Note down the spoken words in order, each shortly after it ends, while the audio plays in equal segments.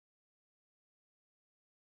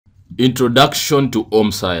Introduction to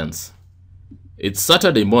Home Science. It's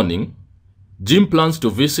Saturday morning. Jim plans to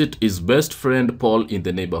visit his best friend Paul in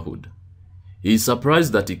the neighborhood. He is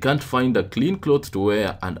surprised that he can't find a clean cloth to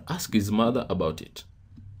wear and asks his mother about it.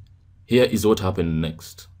 Here is what happened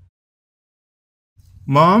next.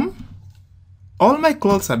 Mom, all my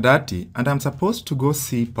clothes are dirty and I'm supposed to go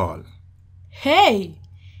see Paul. Hey,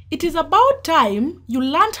 it is about time you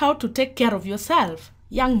learned how to take care of yourself,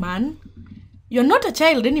 young man. You're not a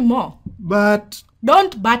child anymore. But...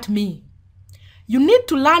 Don't bat me. You need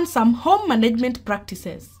to learn some home management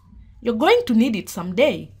practices. You're going to need it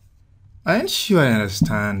someday. I ain't sure I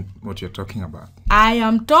understand what you're talking about. I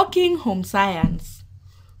am talking home science.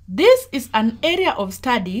 This is an area of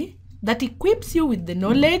study that equips you with the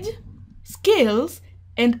knowledge, skills,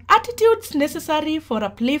 and attitudes necessary for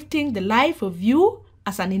uplifting the life of you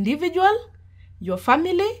as an individual, your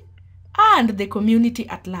family, and the community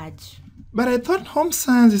at large. But I thought home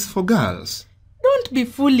science is for girls. Don't be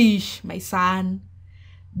foolish, my son.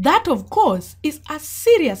 That, of course, is a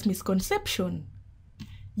serious misconception.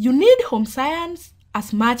 You need home science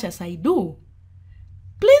as much as I do.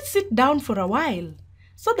 Please sit down for a while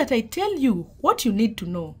so that I tell you what you need to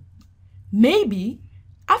know. Maybe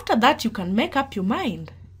after that you can make up your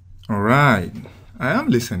mind. All right, I am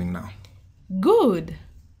listening now. Good.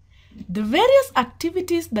 The various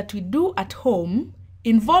activities that we do at home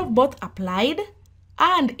involve both applied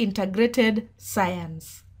and integrated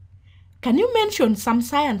science. Can you mention some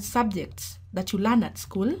science subjects that you learn at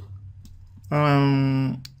school?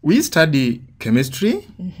 We study chemistry,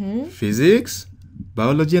 physics,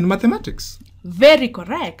 biology, and mathematics. Very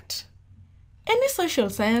correct. Any social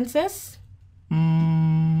sciences?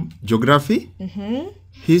 Geography,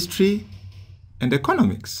 history, and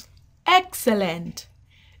economics. Excellent.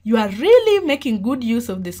 You are really making good use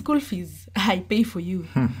of the school fees I pay for you.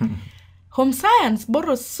 Home science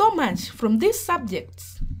borrows so much from these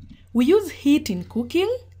subjects. We use heat in cooking,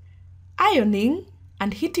 ironing,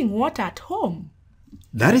 and heating water at home.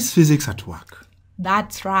 That is physics at work.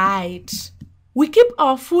 That's right. We keep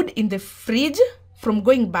our food in the fridge from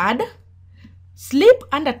going bad, sleep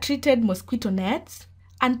under treated mosquito nets,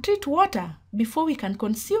 and treat water before we can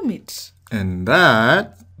consume it. And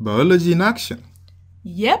that, biology in action.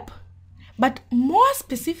 Yep, but more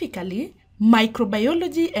specifically,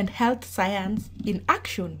 microbiology and health science in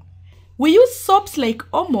action. We use soaps like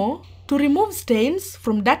Omo to remove stains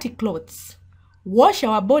from dirty clothes, wash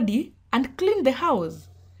our body, and clean the house.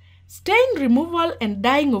 Stain removal and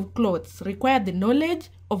dyeing of clothes require the knowledge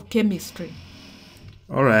of chemistry.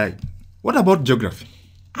 All right, what about geography?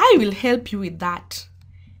 I will help you with that.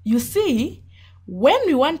 You see, when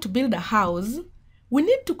we want to build a house, we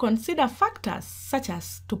need to consider factors such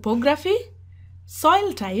as topography,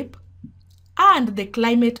 soil type, and the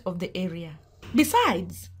climate of the area.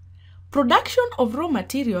 Besides, production of raw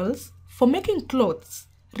materials for making clothes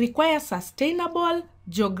requires sustainable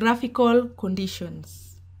geographical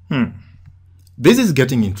conditions. This is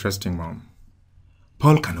getting interesting, Mom.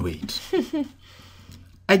 Paul can wait.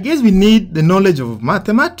 I guess we need the knowledge of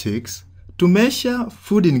mathematics to measure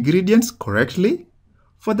food ingredients correctly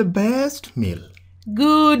for the best meal.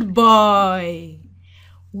 Good boy.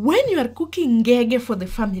 When you are cooking ngege for the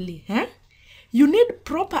family, you need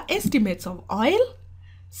proper estimates of oil,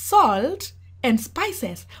 salt, and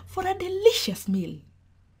spices for a delicious meal.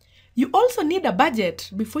 You also need a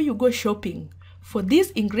budget before you go shopping for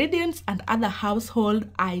these ingredients and other household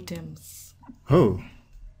items. Oh,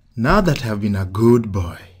 now that I've been a good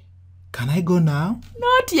boy, can I go now?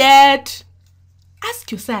 Not yet.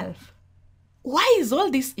 Ask yourself, why is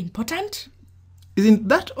all this important? Isn't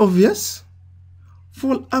that obvious?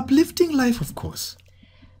 For uplifting life, of course.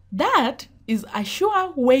 That is a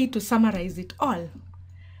sure way to summarize it all.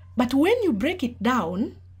 But when you break it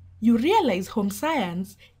down, you realize home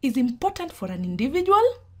science is important for an individual,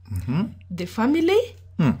 the family,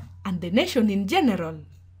 and the nation in general.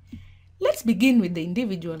 Let's begin with the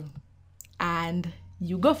individual. And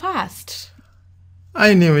you go first.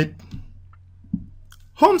 I knew it.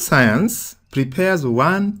 Home science prepares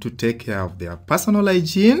one to take care of their personal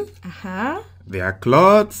hygiene, their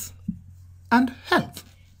clothes, and health.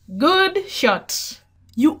 Good shot.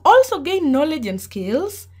 You also gain knowledge and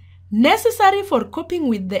skills necessary for coping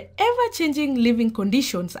with the ever-changing living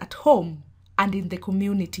conditions at home and in the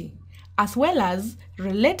community, as well as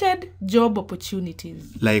related job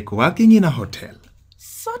opportunities. Like working in a hotel.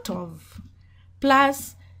 Sort of.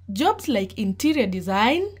 Plus, jobs like interior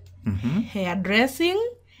design, hairdressing,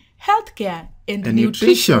 healthcare, and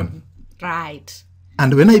nutrition. Right.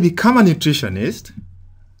 And when I become a nutritionist,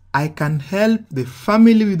 I can help the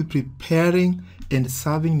family with preparing and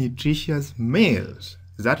serving nutritious meals.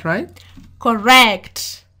 Is that right?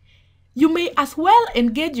 Correct. You may as well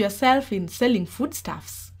engage yourself in selling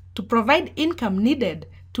foodstuffs to provide income needed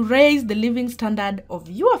to raise the living standard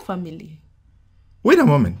of your family. Wait a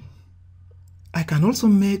moment. I can also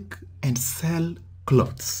make and sell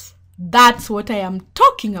clothes. That's what I am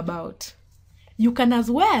talking about. You can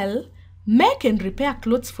as well make and repair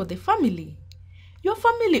clothes for the family. Your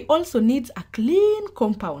family also needs a clean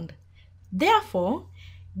compound. Therefore,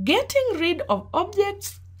 getting rid of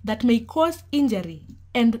objects that may cause injury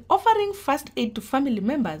and offering first aid to family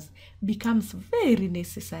members becomes very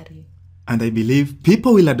necessary. And I believe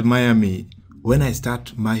people will admire me when I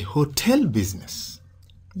start my hotel business.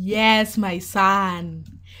 Yes, my son.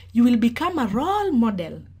 You will become a role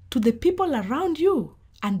model to the people around you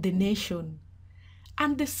and the nation.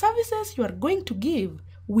 And the services you are going to give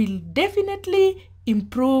will definitely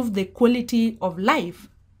improve the quality of life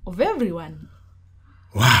of everyone.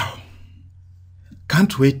 Wow!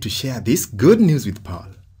 Can't wait to share this good news with Paul.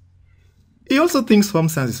 He also thinks home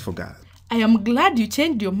science is for girls. I am glad you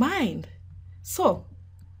changed your mind. So,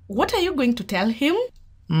 what are you going to tell him?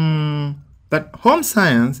 That home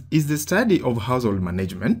science is the study of household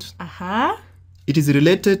management. It is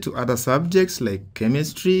related to other subjects like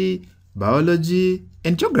chemistry, biology,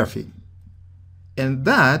 and geography. And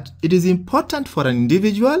that it is important for an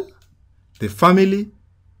individual, the family,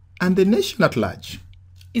 and the nation at large.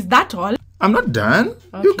 Is that all? I'm not done.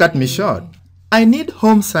 Okay. You cut me short. I need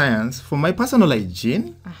home science for my personal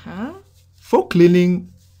hygiene, for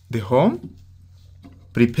cleaning the home,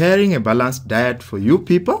 preparing a balanced diet for you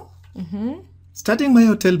people, starting my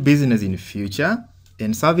hotel business in future,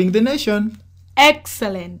 and serving the nation.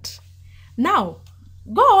 Excellent. Now,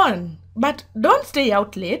 go on, but don't stay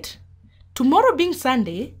out late. Tomorrow being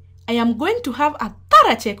Sunday, I am going to have a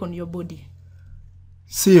thorough check on your body.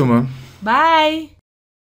 See you, Mom. Bye.